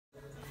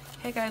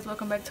Hey guys,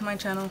 welcome back to my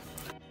channel.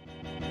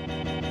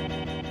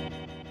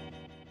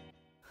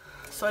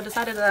 So I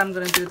decided that I'm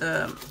gonna do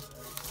the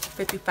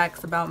 50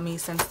 facts about me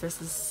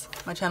since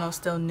my channel is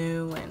still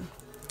new, and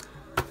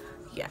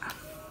yeah.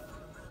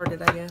 I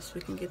guess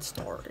we can get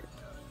started.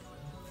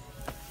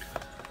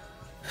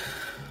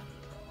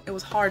 It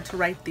was hard to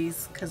write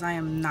these because I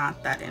am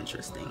not that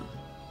interesting.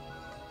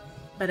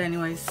 But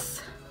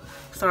anyways,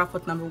 start off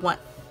with number 1.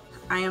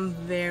 I am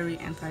very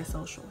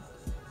antisocial.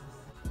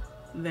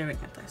 Very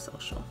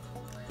antisocial.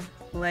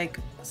 Like,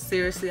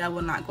 seriously, I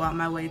will not go out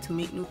my way to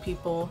meet new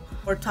people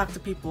or talk to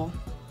people.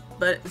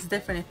 But it's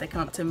different if they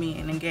come up to me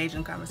and engage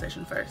in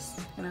conversation first,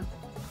 you know?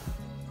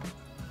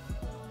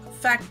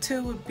 Fact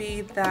 2 would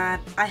be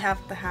that I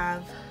have to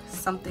have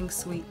something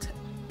sweet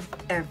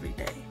every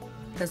day.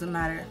 Doesn't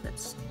matter if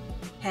it's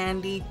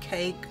candy,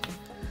 cake,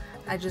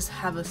 I just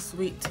have a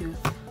sweet tooth.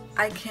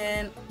 I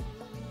can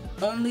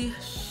only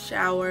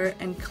shower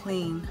and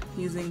clean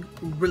using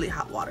really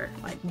hot water,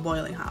 like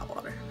boiling hot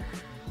water.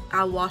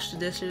 I'll wash the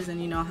dishes,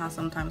 and you know how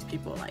sometimes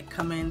people like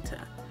come in to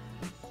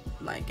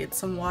like get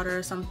some water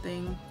or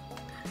something.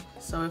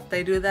 So if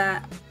they do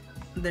that,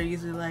 they're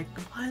usually like,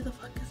 why the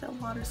fuck is that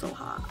water so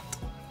hot?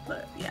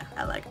 But yeah,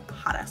 I like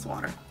hot ass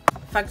water.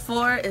 Fact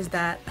 4 is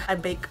that I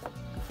bake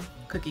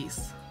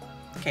cookies,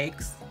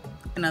 cakes,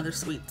 and other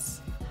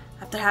sweets.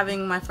 After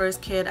having my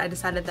first kid, I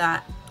decided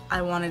that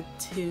I wanted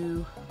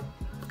to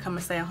become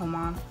a stay-at-home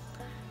mom.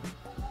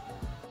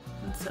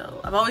 And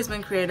so I've always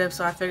been creative,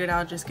 so I figured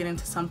I'll just get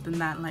into something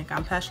that like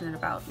I'm passionate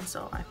about, and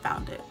so I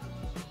found it.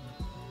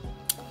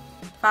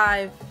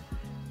 5,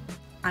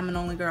 I'm an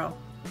only girl,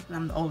 and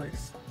I'm the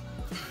oldest.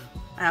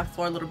 I have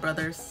 4 little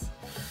brothers.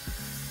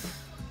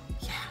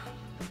 Yeah.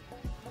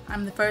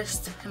 I'm the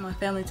first in my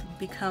family to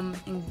become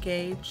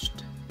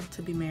engaged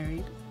to be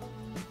married.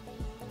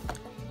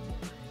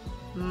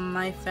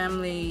 My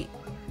family,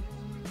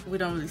 we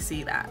don't really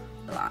see that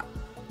a lot,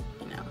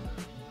 you know.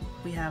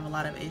 We have a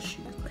lot of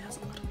issues. It has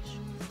a lot of issues.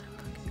 They're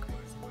fucking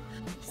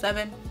crazy.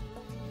 7,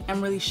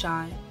 I'm really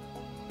shy.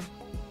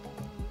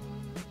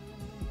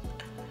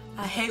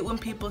 I hate when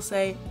people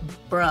say,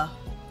 bruh.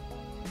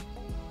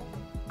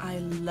 I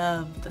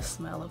love the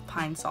smell of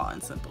pine saw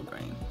and simple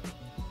green.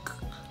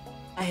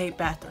 I hate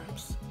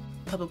bathrooms.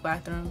 Public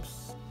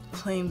bathrooms,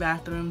 clean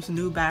bathrooms,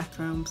 new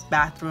bathrooms,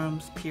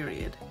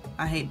 period.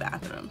 I hate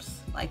bathrooms.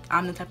 Like,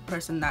 I'm the type of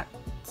person that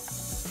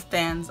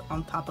stands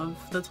on top of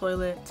the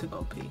toilet to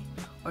go pee,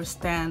 or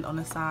stand on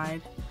the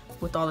side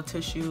with all the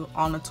tissue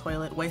on the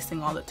toilet,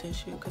 wasting all the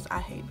tissue, because I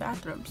hate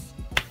bathrooms.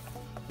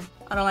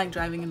 I don't like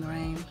driving in the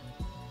rain.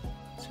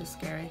 It's just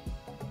scary.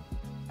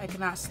 I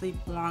cannot sleep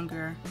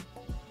longer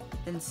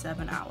than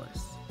 7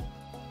 hours.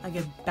 I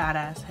get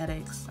badass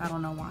headaches. I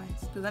don't know why.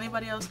 Does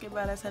anybody else get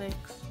badass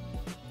headaches?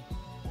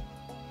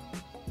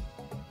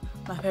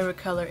 My favorite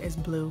color is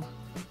blue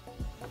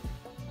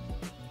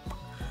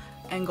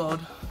and gold.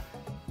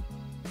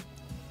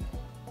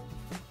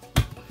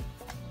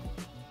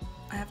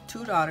 I have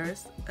 2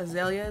 daughters.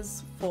 Azalea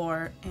is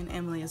 4 and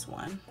Emily is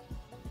 1.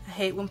 I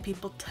hate when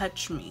people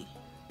touch me.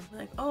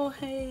 Like, oh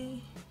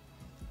hey.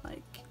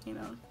 Like, you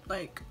know,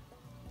 like,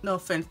 no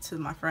offense to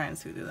my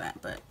friends who do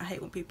that, but I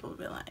hate when people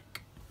be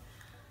like,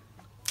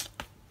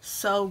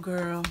 so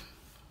girl,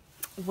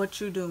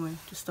 what you doing?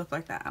 Just stuff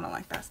like that. I don't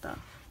like that stuff.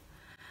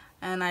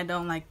 And I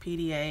don't like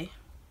PDA.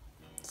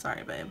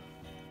 Sorry, babe.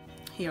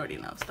 He already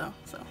knows though,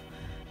 so.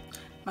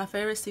 My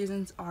favorite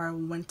seasons are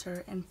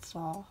winter and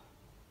fall.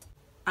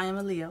 I am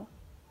a Leo.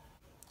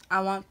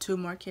 I want 2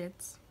 more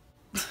kids.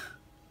 I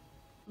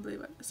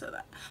believe I said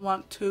that. I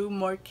want 2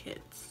 more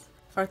kids.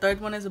 If our 3rd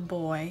one is a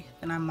boy,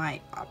 then I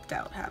might opt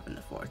out having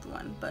the 4th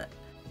one, but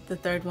if the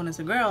 3rd one is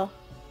a girl,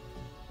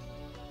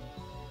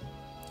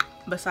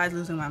 besides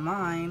losing my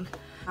mind,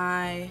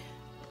 I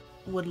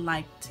would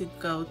like to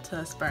go to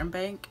a sperm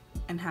bank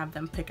and have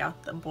them pick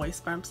out the boy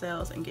sperm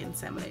cells and get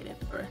inseminated.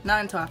 Or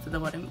not until after the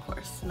wedding, of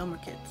course. No more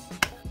kids.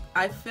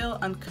 I feel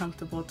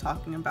uncomfortable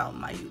talking about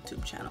my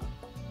YouTube channel.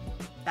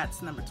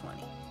 That's number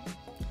 20.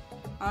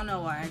 I don't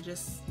know why.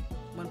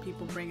 When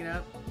people bring it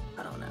up,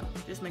 I don't know.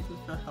 It just makes me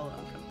feel hella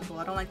uncomfortable.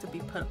 I don't like to be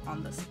put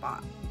on the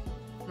spot.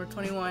 Number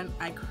 21,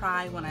 I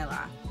cry when I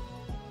laugh.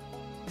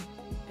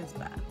 It's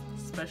bad.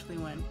 Especially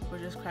when we're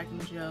just cracking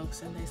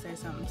jokes and they say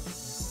something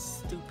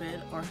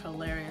stupid or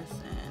hilarious,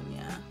 and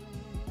yeah,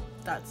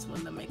 that's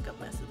when the makeup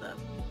messes up.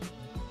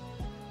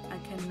 I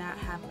cannot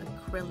have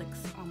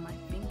acrylics on my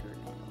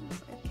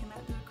fingernails. I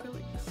cannot do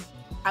acrylics.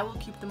 I will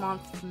keep them on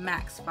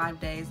max 5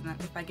 days, and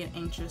if I get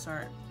anxious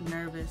or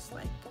nervous,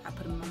 like I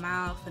put them in my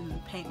mouth and the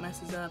paint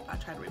messes up, I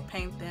try to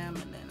repaint them,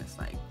 and then it's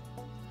like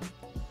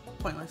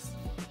pointless.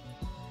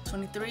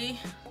 23,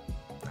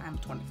 I'm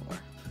 24.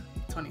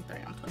 23,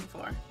 I'm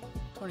 24.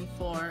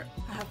 24,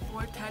 I have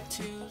 4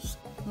 tattoos.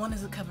 1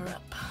 is a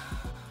cover-up.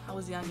 I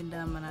was young and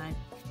dumb, and I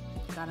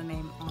got a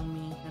name on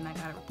me, and I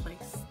got it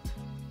replaced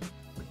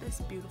with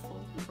this beautiful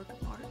work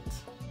of art.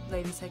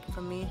 Ladies, take it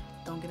from me,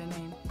 don't get a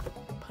name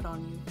put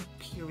on you,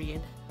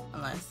 period.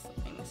 Unless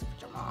you need to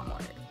put your mom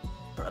on it,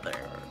 brother,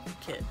 or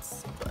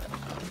kids, but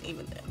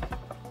even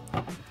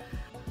then.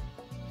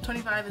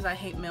 25 is I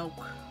hate milk.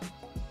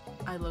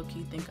 I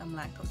low-key think I'm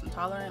lactose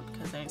intolerant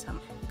because anytime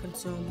I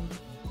consume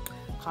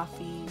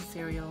coffee,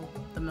 cereal,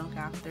 the milk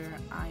after,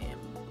 I am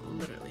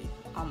literally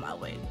on my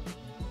way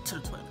to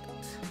the toilet,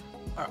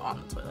 or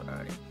on the toilet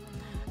already.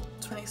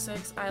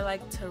 26, I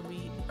like to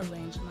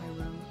rearrange my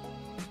room.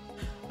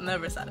 I'm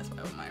never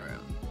satisfied with my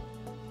room.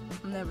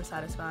 I'm never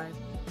satisfied.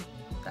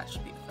 That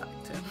should be a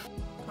fact too.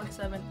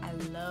 27, I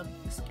love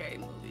scary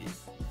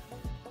movies.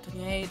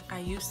 28, I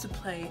used to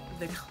play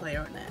the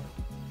clarinet.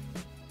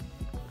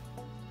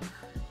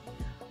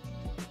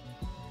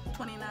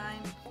 29,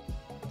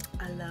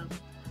 I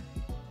love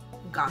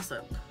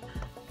gossip.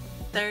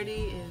 30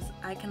 is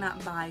I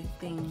cannot buy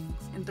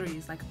things in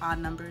threes, like odd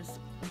numbers.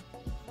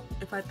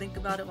 If I think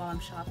about it while I'm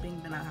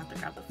shopping, then I have to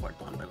grab the fourth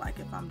one. But like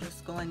if I'm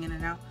just going in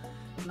and out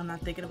and I'm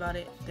not thinking about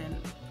it, then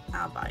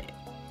I'll buy it.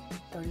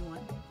 31,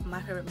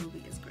 my favorite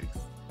movie is Grease.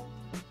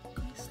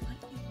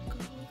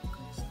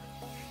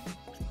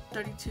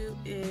 32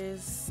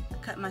 is I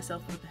cut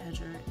myself with a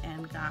hedger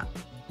and got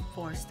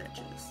 4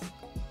 stitches.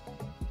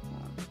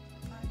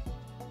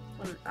 4,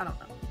 5, I don't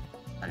know.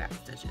 I got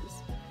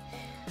stitches.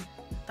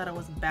 Thought I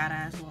was a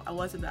badass. Well, I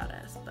was a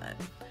badass, but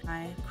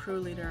my crew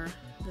leader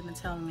didn't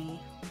tell me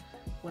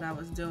what I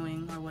was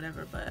doing or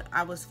whatever, but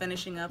I was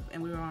finishing up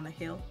and we were on a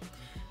hill,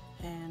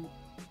 and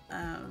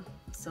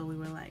so we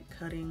were like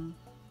cutting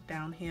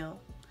downhill,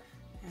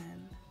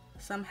 and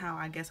somehow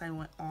I guess I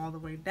went all the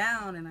way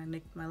down and I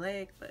nicked my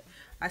leg, but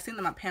I seen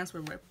that my pants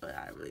were ripped, but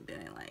I really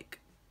didn't like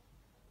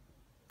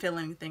feel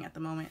anything at the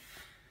moment.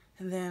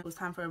 And then it was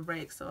time for a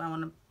break, so I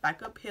went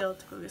back uphill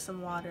to go get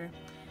some water,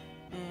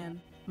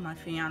 and my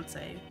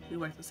fiance, we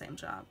worked the same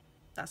job,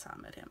 that's how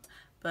I met him,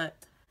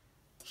 but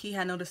he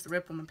had noticed the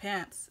rip on my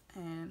pants,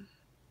 and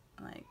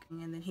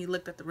then he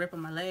looked at the rip on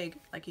my leg,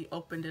 like he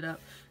opened it up,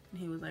 and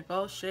he was like,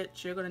 oh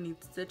shit, you're gonna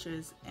need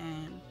stitches,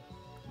 and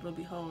lo and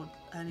behold,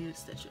 I needed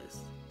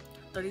stitches.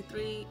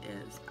 33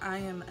 is I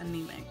am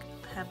anemic.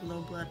 I have low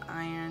blood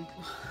iron.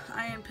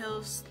 Iron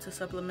pills to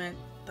supplement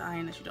the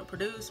iron that you don't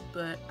produce,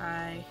 but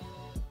I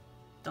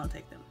don't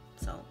take them,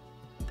 so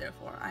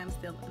therefore I am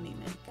still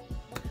anemic.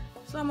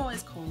 So I'm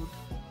always cold.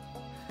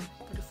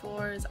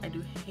 34 is I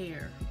do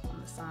hair on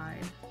the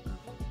side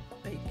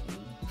of baking.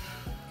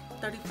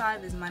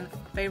 35 is my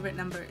favorite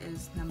number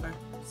is number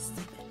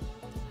 7.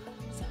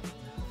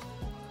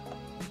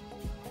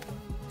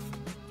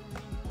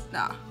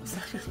 Nah.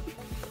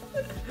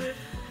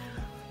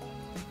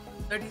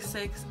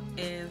 36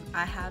 is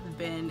I have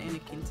been in a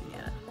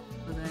quinceañera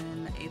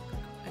within 8th grade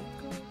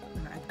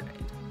or 9th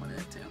grade, one of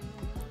the two.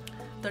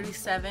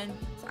 37,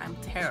 I'm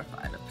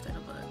terrified of potato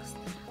bugs.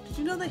 Did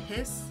you know the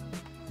hiss?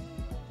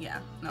 Yeah,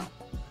 no,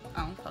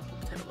 I don't fuck with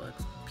potato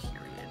bugs,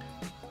 period.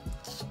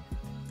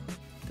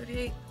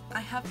 38, I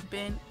have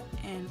been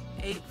in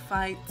 8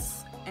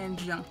 fights and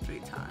jumped 3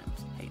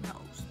 times. Hate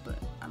hoes, but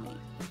I mean,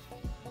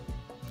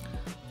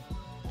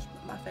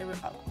 my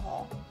favorite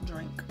alcoholic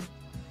drink.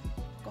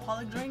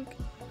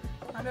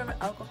 My favorite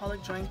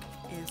alcoholic drink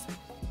is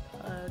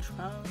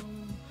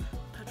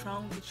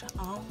Patron, get your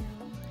own.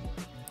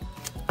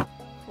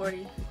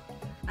 40,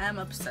 I am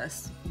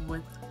obsessed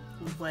with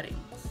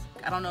weddings.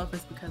 I don't know if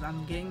it's because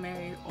I'm getting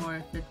married or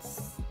if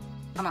it's,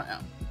 I don't know.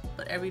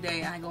 But every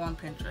day I go on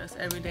Pinterest.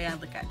 Every day I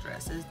look at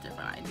dresses,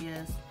 different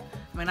ideas.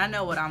 I mean, I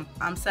know what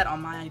I'm set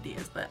on my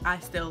ideas, but I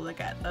still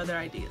look at other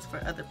ideas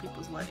for other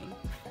people's wedding.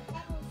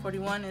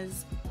 41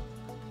 is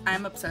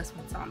I'm obsessed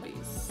with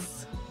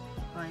zombies.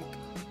 Like,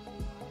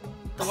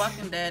 The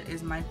Walking Dead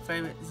is my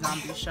favorite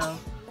zombie show,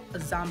 a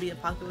zombie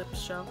apocalypse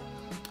show.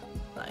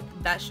 Like,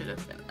 that should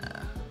have been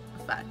a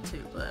fact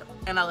too, but,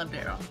 and I love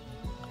Daryl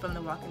from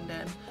The Walking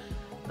Dead,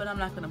 but I'm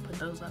not gonna put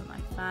those on my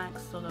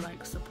facts. Those are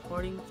like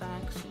supporting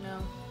facts, you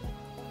know.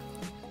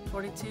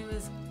 42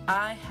 is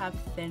I have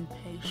thin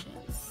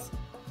patience,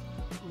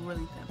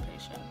 really thin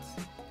patience.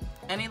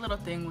 Any little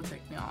thing will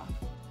take me off.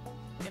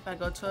 If I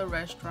go to a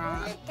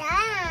restaurant,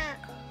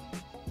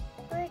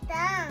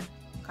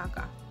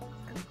 Caca.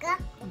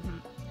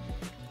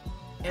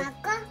 If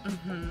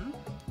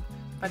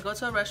I go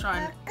to a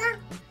restaurant,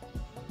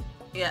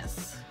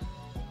 yes.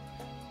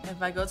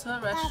 If I go to a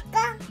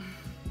restaurant,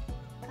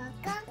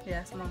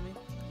 yes, mommy.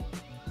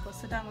 Go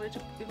sit down with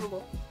your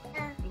jugo.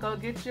 Go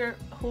get your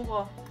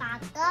jugo.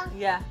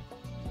 Yeah.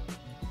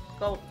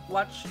 Go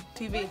watch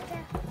TV.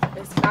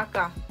 It's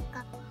caca.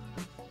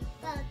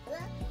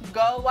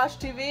 Go watch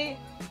TV.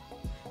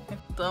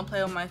 Don't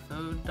play with my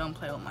food. Don't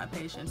play with my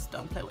patience.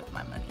 Don't play with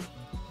my money.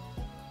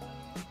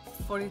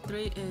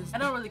 43 is I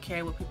don't really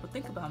care what people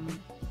think about me.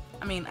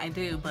 I mean, I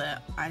do,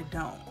 but I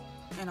don't.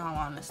 In all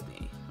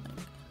honesty, like,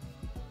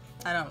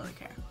 I don't really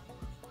care.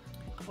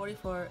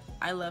 44,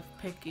 I love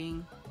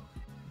picking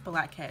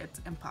blackheads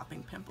and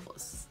popping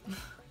pimples.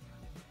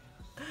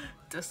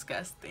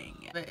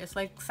 Disgusting. But it's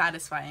like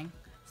satisfying,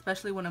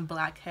 especially when a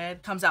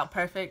blackhead comes out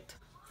perfect.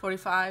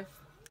 45,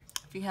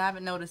 if you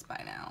haven't noticed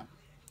by now,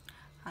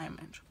 I am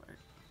an introvert.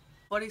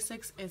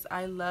 46 is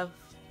I love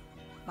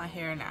my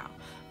hair now.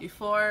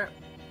 Before,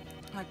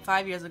 Like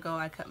 5 years ago,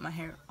 I cut my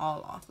hair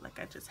all off. Like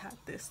I just had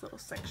this little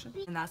section.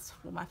 And that's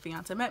when my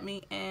fiance met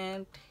me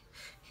and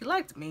he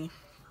liked me.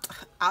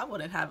 I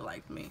wouldn't have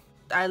liked me.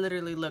 I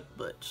literally look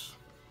butch.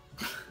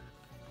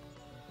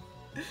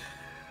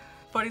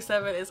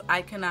 47 is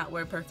I cannot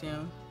wear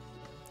perfume.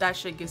 That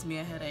shit gives me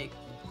a headache.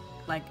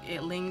 Like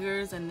it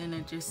lingers and then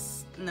it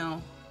just,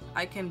 no.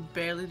 I can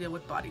barely deal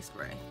with body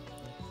spray.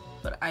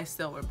 But I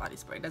still wear body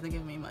spray. It doesn't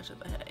give me much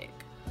of a headache.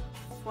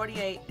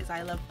 48 is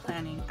I love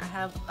planning. I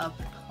have a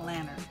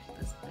planner,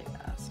 this big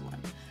ass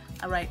one.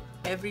 I write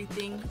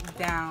everything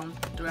down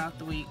throughout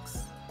the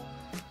weeks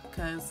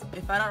because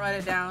if I don't write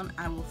it down,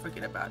 I will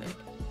forget about it.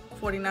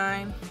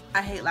 49,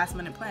 I hate last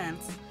minute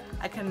plans.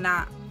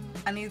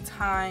 I need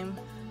time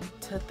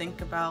to think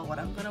about what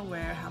I'm gonna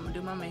wear, how I'm gonna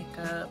do my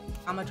makeup,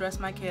 I'm gonna dress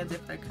my kids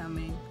if they're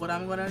coming, what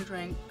I'm gonna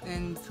drink,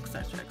 and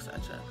etc,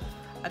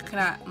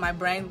 etc. My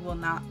brain will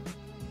not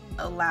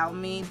allow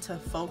me to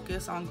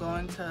focus on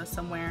going to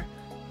somewhere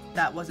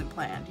that wasn't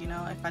planned, you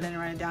know. If I didn't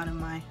write it down in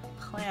my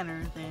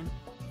planner, then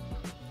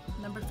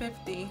number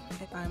 50,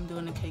 if I'm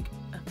doing a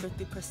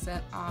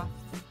 50% off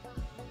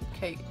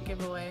cake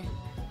giveaway.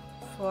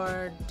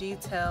 For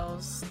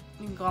details,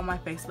 you can go on my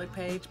Facebook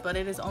page, but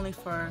it is only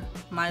for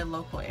my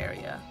local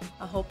area.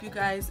 I hope you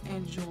guys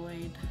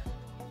enjoyed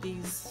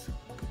these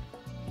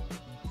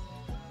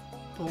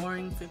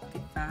boring 50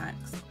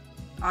 facts.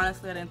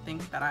 Honestly, I didn't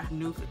think that I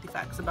knew 50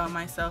 facts about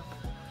myself.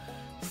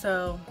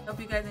 So, hope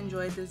you guys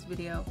enjoyed this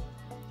video.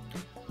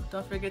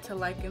 Don't forget to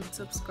like and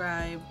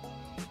subscribe.